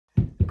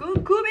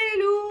Coucou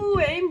mes loulous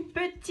et une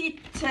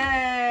petite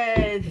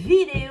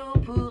vidéo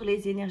pour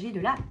les énergies de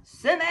la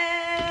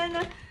semaine.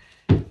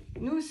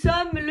 Nous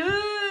sommes le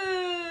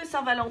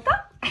Saint-Valentin.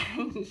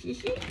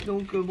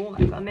 Donc bon, on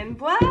va quand même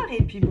voir.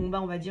 Et puis bon,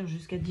 on va dire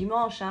jusqu'à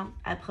dimanche, hein,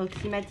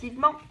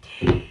 approximativement.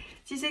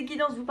 Si cette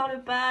guidance ne vous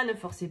parle pas, ne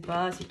forcez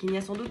pas. C'est qu'il n'y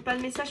a sans doute pas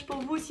de message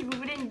pour vous. Si vous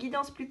voulez une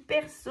guidance plus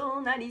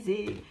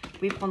personnalisée, vous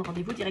pouvez prendre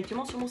rendez-vous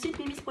directement sur mon site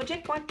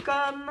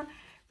mimisproject.com.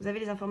 Vous avez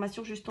les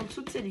informations juste en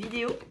dessous de cette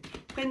vidéo.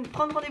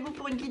 Prendre rendez-vous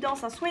pour une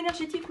guidance, un soin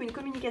énergétique ou une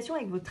communication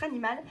avec votre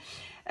animal.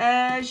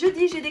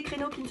 Jeudi, j'ai des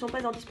créneaux qui ne sont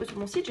pas en dispo sur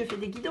mon site. Je fais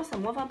des guidances à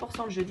moins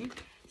 20% le jeudi.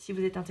 Si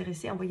vous êtes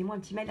intéressé, envoyez-moi un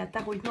petit mail à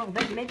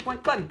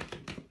tarohypno@gmail.com.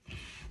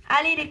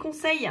 Allez, les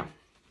conseils.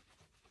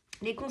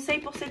 Les conseils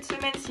pour cette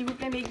semaine, s'il vous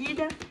plaît, mes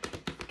guides.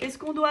 Qu'est-ce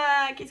qu'on doit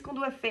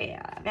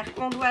faire? Vers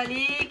quoi on doit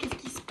aller? Qu'est-ce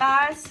qui se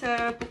passe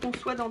pour qu'on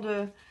soit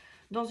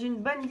dans une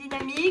bonne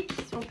dynamique?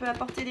 Si on peut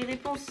apporter des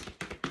réponses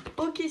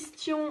aux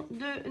questions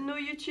de nos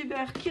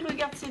youtubeurs qui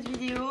regardent cette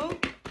vidéo.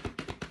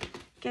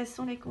 Quels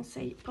sont les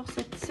conseils pour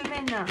cette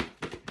semaine?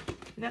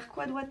 Vers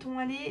quoi doit-on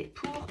aller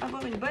pour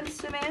avoir une bonne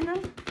semaine?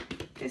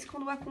 Qu'est-ce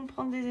qu'on doit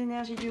comprendre des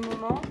énergies du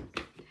moment?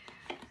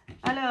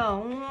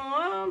 Alors,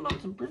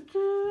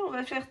 on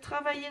va faire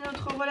travailler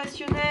notre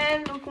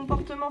relationnel, nos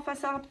comportements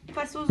face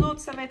aux autres,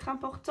 ça va être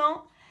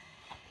important.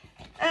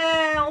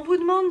 On vous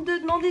demande de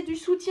demander du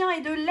soutien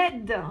et de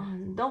l'aide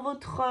dans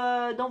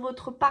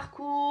votre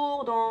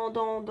parcours,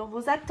 dans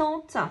vos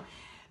attentes.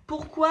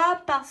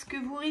 Pourquoi? Parce que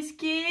vous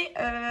risquez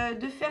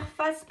de faire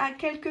face à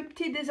quelques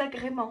petits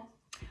désagréments.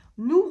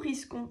 Nous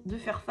risquons de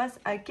faire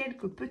face à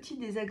quelques petits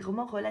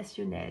désagréments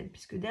relationnels,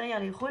 puisque derrière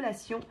les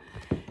relations,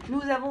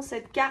 nous avons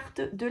cette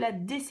carte de la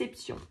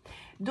déception.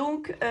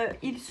 Donc,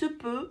 il se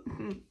peut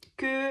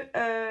que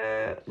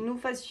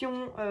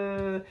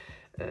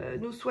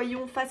nous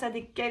soyons face à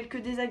quelques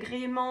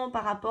désagréments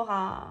par rapport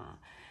à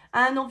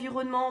un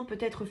environnement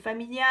peut-être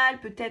familial,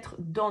 peut-être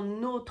dans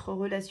notre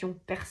relation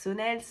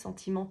personnelle,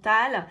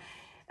 sentimentale.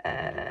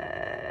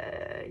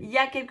 Il y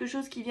a quelque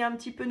chose qui vient un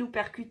petit peu nous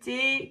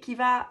percuter, qui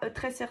va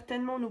très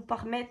certainement nous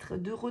permettre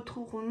de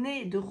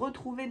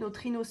retrouver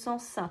notre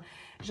innocence.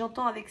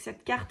 J'entends avec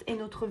cette carte et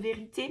notre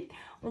vérité.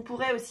 On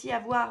pourrait aussi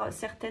avoir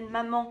certaines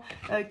mamans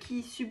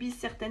qui subissent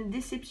certaines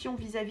déceptions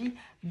vis-à-vis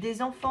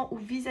des enfants ou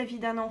vis-à-vis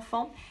d'un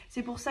enfant.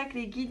 C'est pour ça que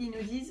les guides, ils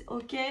nous disent,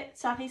 ok,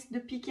 ça risque de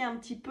piquer un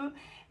petit peu,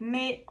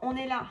 mais on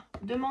est là.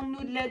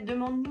 Demande-nous de l'aide,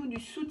 demande-nous du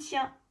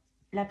soutien.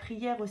 La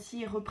prière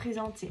aussi est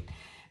représentée.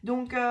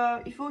 Donc,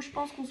 il faut, je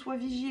pense, qu'on soit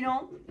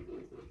vigilant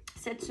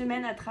cette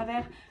semaine à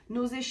travers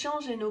nos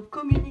échanges et nos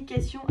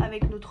communications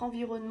avec notre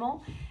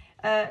environnement.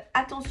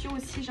 Attention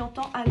aussi,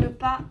 j'entends, à ne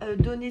pas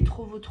donner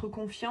trop votre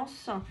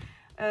confiance.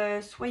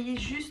 Soyez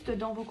juste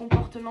dans vos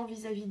comportements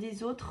vis-à-vis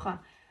des autres.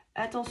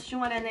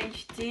 Attention à la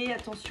naïveté,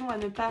 attention à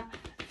ne pas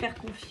faire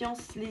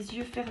confiance les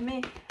yeux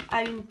fermés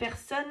à une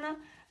personne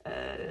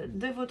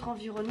de votre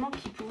environnement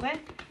qui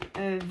pourrait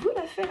vous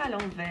la faire à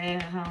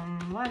l'envers.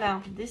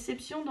 Voilà,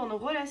 déception dans nos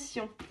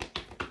relations.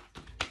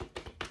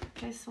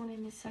 Quels sont les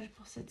messages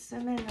pour cette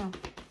semaine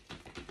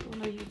pour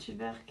nos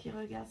youtubeurs qui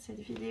regardent cette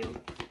vidéo?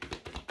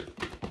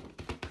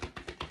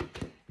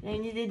 Il y a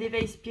une idée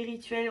d'éveil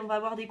spirituel, on va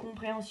avoir des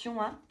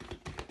compréhensions. Hein.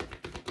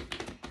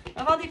 On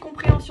va avoir des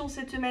compréhensions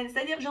cette semaine,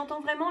 c'est-à-dire que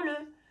j'entends vraiment le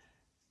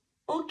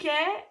 « Ok,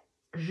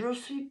 je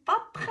suis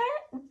pas prêt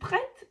ou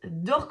prête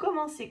de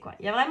recommencer. » quoi.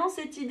 Il y a vraiment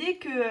cette idée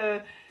que,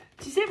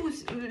 tu sais,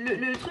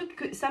 le truc,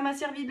 que ça m'a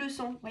servi de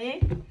leçon, vous voyez?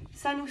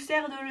 Ça nous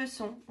sert de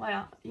leçon,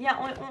 voilà.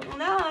 On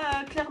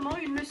a clairement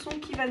une leçon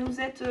qui va nous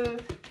être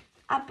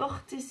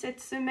apportée cette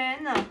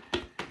semaine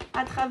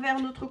à travers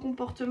notre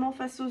comportement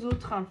face aux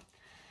autres.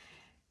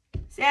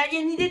 Il y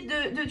a une idée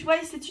tu vois,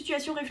 cette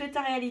situation reflète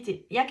ta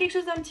réalité. Il y a quelque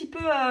chose d'un petit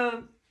peu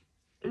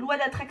loi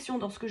d'attraction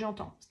dans ce que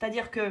j'entends.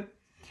 C'est-à-dire que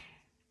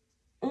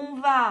on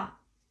va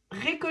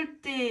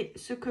récolter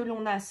ce que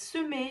l'on a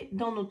semé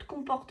dans notre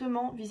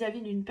comportement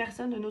vis-à-vis d'une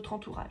personne de notre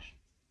entourage.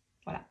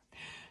 Voilà.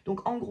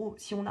 Donc, en gros,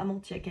 si on a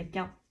menti à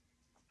quelqu'un,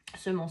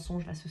 ce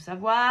mensonge va se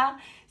savoir.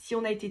 Si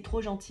on a été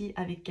trop gentil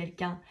avec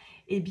quelqu'un,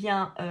 eh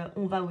bien,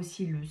 on va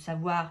aussi le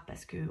savoir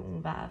parce qu'on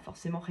va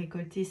forcément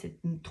récolter cette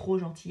trop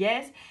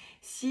gentillesse.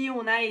 Si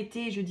on a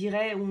été, je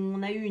dirais,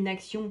 on a eu une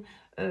action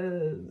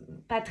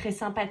pas très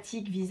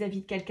sympathique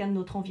vis-à-vis de quelqu'un de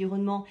notre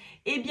environnement,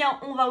 eh bien,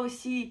 on va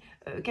aussi,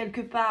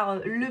 quelque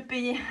part, le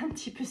payer un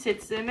petit peu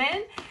cette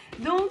semaine.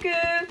 Donc,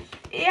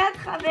 et à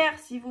travers,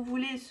 si vous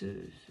voulez, ce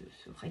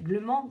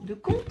règlement de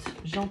compte,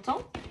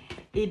 j'entends,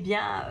 eh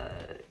bien,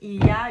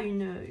 il y a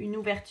une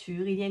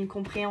ouverture, il y a une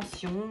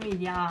compréhension,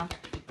 il y a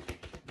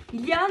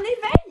un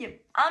éveil,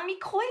 un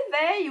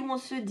micro-éveil où on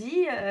se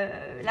dit,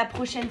 la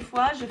prochaine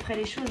fois, je ferai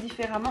les choses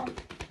différemment.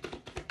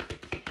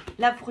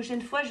 La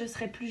prochaine fois, je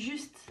serai plus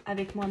juste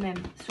avec moi-même.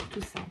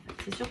 Surtout ça, en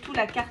fait. C'est surtout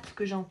la carte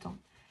que j'entends.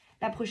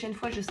 La prochaine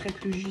fois, je serai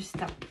plus juste.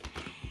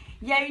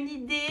 Il y a une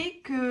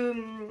idée que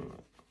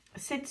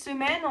cette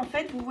semaine, en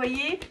fait, vous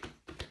voyez,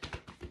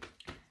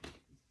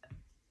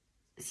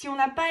 si on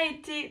n'a pas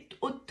été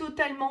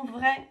totalement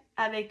vrai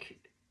avec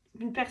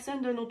une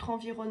personne de notre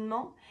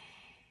environnement,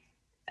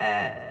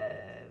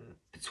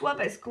 soit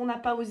parce qu'on n'a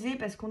pas osé,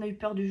 parce qu'on a eu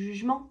peur du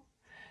jugement,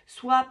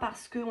 soit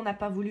parce qu'on n'a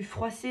pas voulu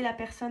froisser la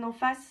personne en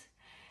face,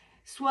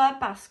 soit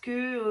parce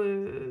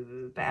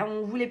que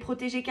on voulait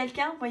protéger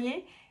quelqu'un, vous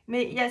voyez.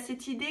 Mais il y a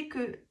cette idée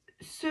que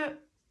ce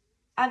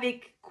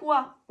avec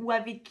quoi ou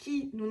avec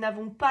qui nous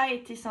n'avons pas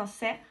été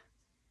sincères,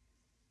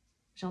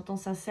 j'entends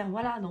sincère,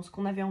 voilà, dans ce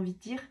qu'on avait envie de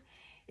dire,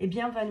 eh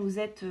bien, va nous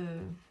être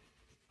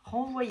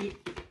renvoyé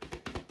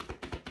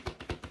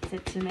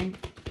cette semaine.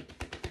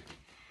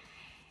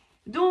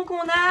 Donc, on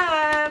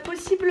a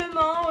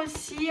possiblement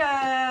aussi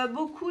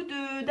beaucoup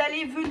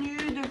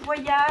d'allées-venues, de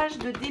voyages,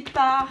 de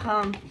départs.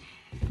 Hein.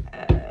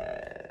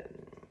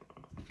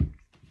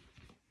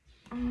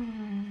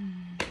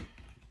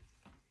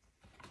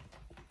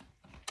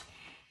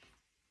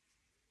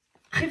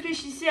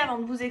 Réfléchissez avant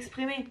de vous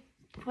exprimer,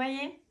 vous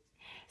voyez.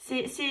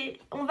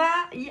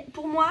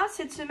 Pour moi,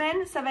 cette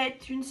semaine, ça va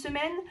être une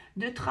semaine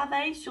de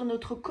travail sur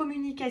notre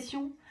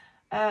communication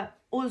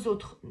aux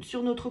autres,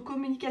 sur notre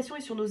communication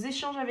et sur nos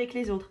échanges avec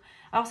les autres.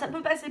 Alors, ça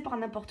peut passer par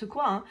n'importe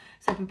quoi, hein.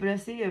 Ça peut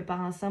passer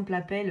par un simple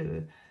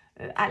appel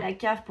à la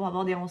CAF pour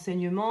avoir des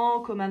renseignements,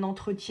 comme un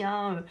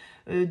entretien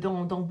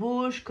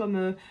d'embauche,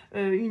 comme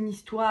une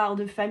histoire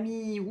de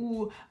famille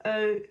ou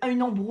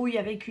une embrouille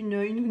avec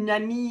une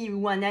amie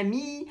ou un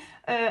ami,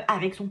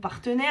 avec son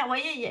partenaire. Vous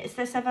voyez,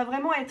 ça va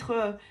vraiment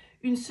être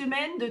une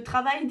semaine de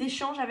travail,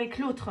 d'échange avec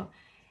l'autre.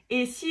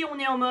 Et si on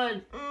est en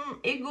mode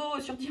égo,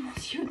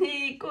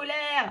 surdimensionné,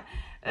 colère,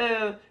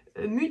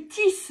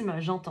 mutisme,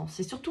 j'entends,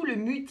 c'est surtout le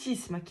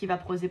mutisme qui va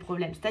poser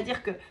problème.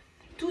 C'est-à-dire que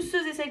tous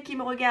ceux et celles qui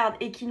me regardent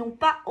et qui n'ont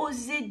pas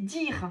osé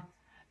dire,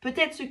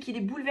 peut-être ce qui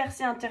les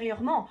bouleversait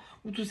intérieurement,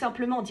 ou tout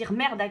simplement dire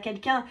merde à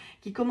quelqu'un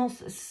qui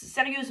commence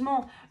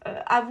sérieusement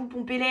à vous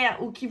pomper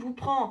l'air, ou qui vous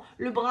prend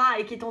le bras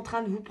et qui est en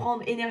train de vous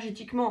prendre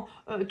énergétiquement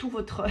tout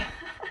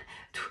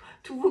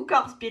vos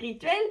corps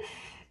spirituels,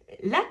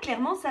 là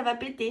clairement ça va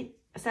péter.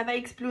 Ça va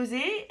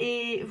exploser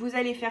et vous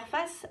allez faire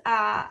face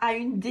à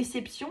une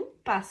déception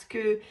parce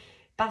que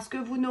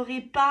vous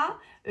n'aurez pas,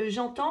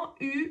 j'entends,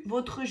 eu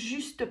votre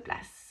juste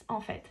place,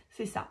 en fait,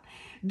 c'est ça.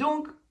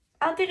 Donc,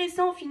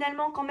 intéressant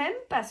finalement quand même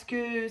parce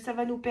que ça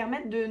va nous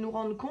permettre de nous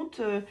rendre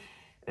compte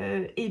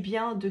eh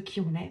bien, de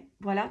qui on est,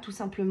 voilà, tout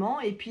simplement.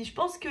 Et puis, je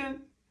pense que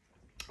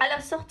à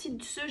la sortie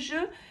de ce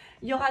jeu,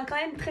 il y aura quand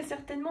même très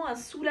certainement un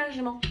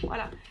soulagement,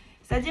 voilà.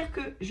 C'est-à-dire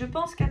que je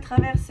pense qu'à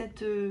travers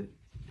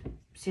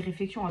ces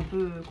réflexions un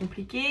peu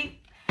compliquées,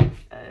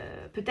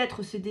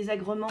 peut-être ce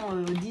désagrément,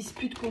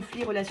 disputes,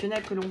 conflits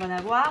relationnels que l'on va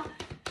avoir,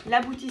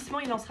 l'aboutissement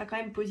il en sera quand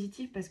même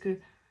positif parce que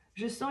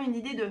je sens une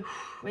idée de,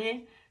 vous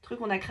voyez,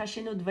 truc on a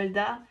craché notre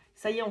Volda,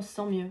 ça y est on se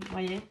sent mieux, vous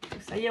voyez,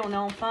 ça y est on a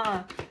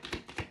enfin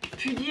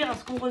pu dire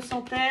ce qu'on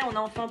ressentait, on a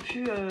enfin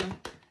pu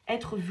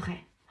être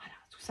vrai, voilà,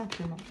 tout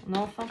simplement, on a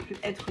enfin pu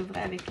être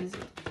vrai avec les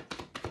autres.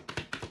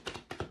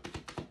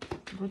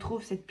 On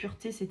retrouve cette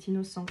pureté, cette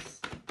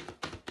innocence.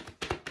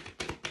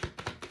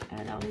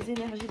 Alors, les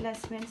énergies de la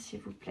semaine, s'il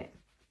vous plaît.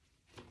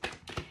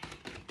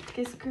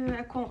 Ouais,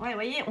 vous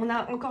voyez, on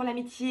a encore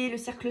l'amitié, le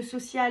cercle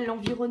social,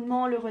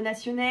 l'environnement, le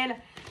relationnel.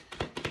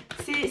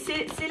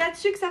 C'est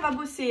là-dessus que ça va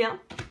bosser, hein.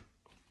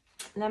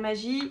 La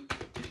magie.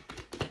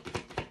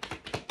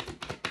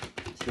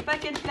 Je sais pas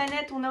quelle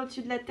planète on a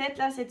au-dessus de la tête,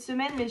 là, cette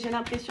semaine, mais j'ai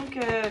l'impression que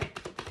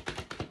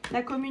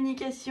la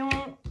communication,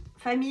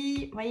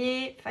 famille, vous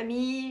voyez,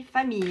 famille,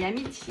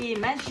 amitié,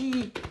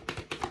 magie.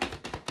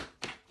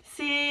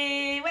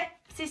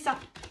 C'est ça.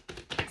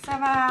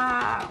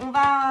 On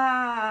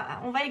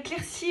va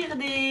éclaircir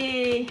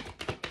des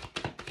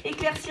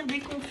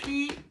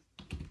conflits,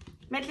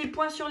 mettre les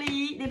points sur les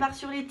i, les barres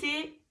sur les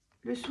t,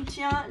 le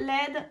soutien,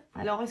 l'aide.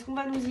 Alors, est-ce qu'on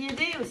va nous y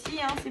aider aussi,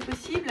 hein, c'est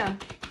possible.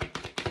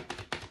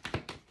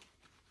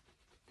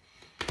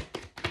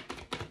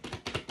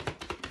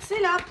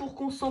 C'est là pour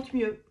qu'on se sente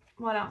mieux.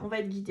 Voilà, on va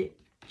être guidé.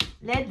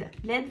 L'aide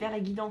vers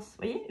la guidance. Vous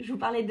voyez, je vous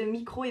parlais de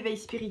micro-éveil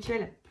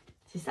spirituel.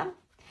 C'est ça.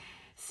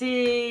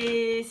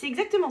 C'est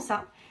exactement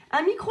ça.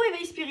 Un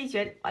micro-éveil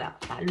spirituel. Voilà.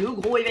 Enfin, le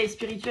gros éveil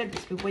spirituel,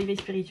 parce que le gros éveil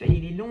spirituel,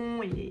 il est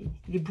long, il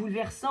est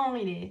bouleversant,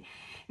 Mais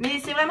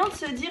c'est vraiment de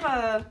se dire...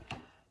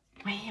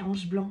 Oui,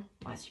 ange blanc.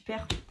 Ouais,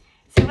 super.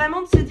 C'est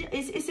vraiment de se dire...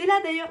 Et c'est là,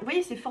 d'ailleurs, vous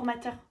voyez, c'est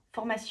formateur.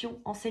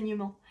 Formation,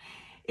 enseignement.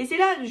 Et c'est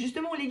là,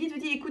 justement, où les guides vous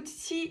disent, écoute,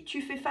 si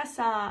tu fais face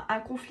à un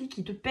conflit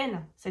qui te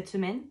peine cette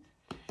semaine,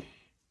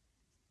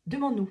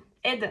 demande-nous.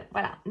 Aide,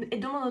 voilà, et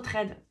demande notre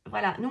aide.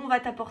 Voilà, nous on va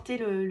t'apporter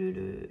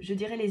je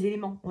dirais les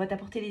éléments, on va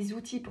t'apporter les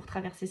outils pour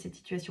traverser cette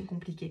situation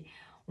compliquée.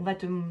 On va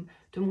te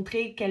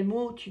montrer quels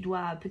mots tu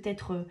dois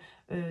peut-être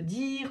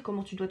dire,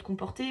 comment tu dois te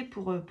comporter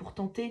pour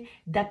tenter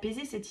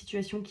d'apaiser cette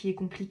situation qui est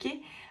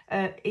compliquée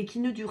et qui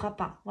ne durera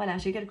pas. Voilà,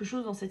 j'ai quelque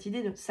chose dans cette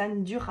idée de ça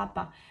ne durera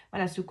pas.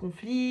 Voilà, ce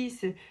conflit,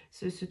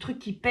 ce truc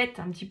qui pète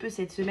un petit peu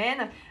cette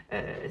semaine,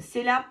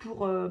 c'est là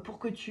pour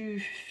que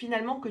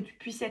finalement que tu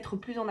puisses être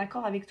plus en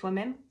accord avec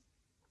toi-même.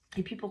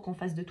 Et puis pour qu'en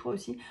face de toi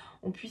aussi,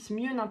 on puisse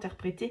mieux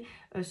interpréter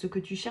ce que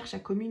tu cherches à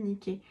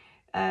communiquer.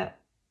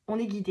 on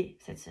est guidé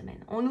cette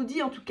semaine. On nous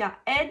dit en tout cas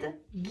aide,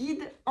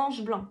 guide,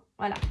 ange blanc.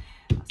 Voilà.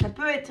 Ça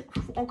peut être,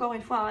 encore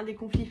une fois, hein, des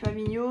conflits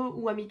familiaux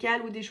ou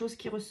amicaux ou des choses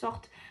qui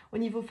ressortent au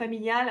niveau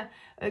familial,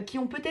 qui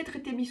ont peut-être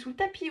été mis sous le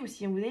tapis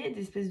aussi. Vous voyez,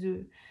 des espèces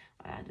de,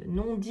 voilà, de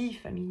non-dits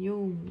familiaux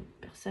où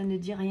personne ne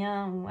dit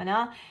rien, ou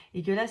voilà.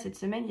 Et que là, cette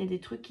semaine, il y a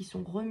des trucs qui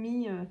sont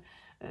remis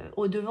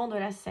au devant de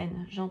la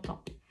scène,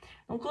 j'entends.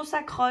 Donc on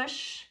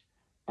s'accroche,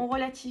 on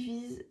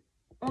relativise,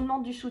 on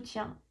demande du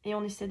soutien et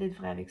on essaie d'être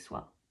vrai avec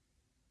soi.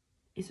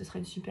 Et ce sera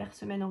une super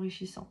semaine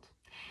enrichissante.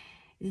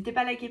 N'hésitez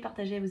pas à liker,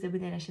 partager et vous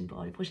abonner à la chaîne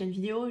pour les prochaines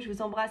vidéos. Je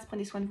vous embrasse,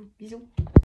 prenez soin de vous. Bisous.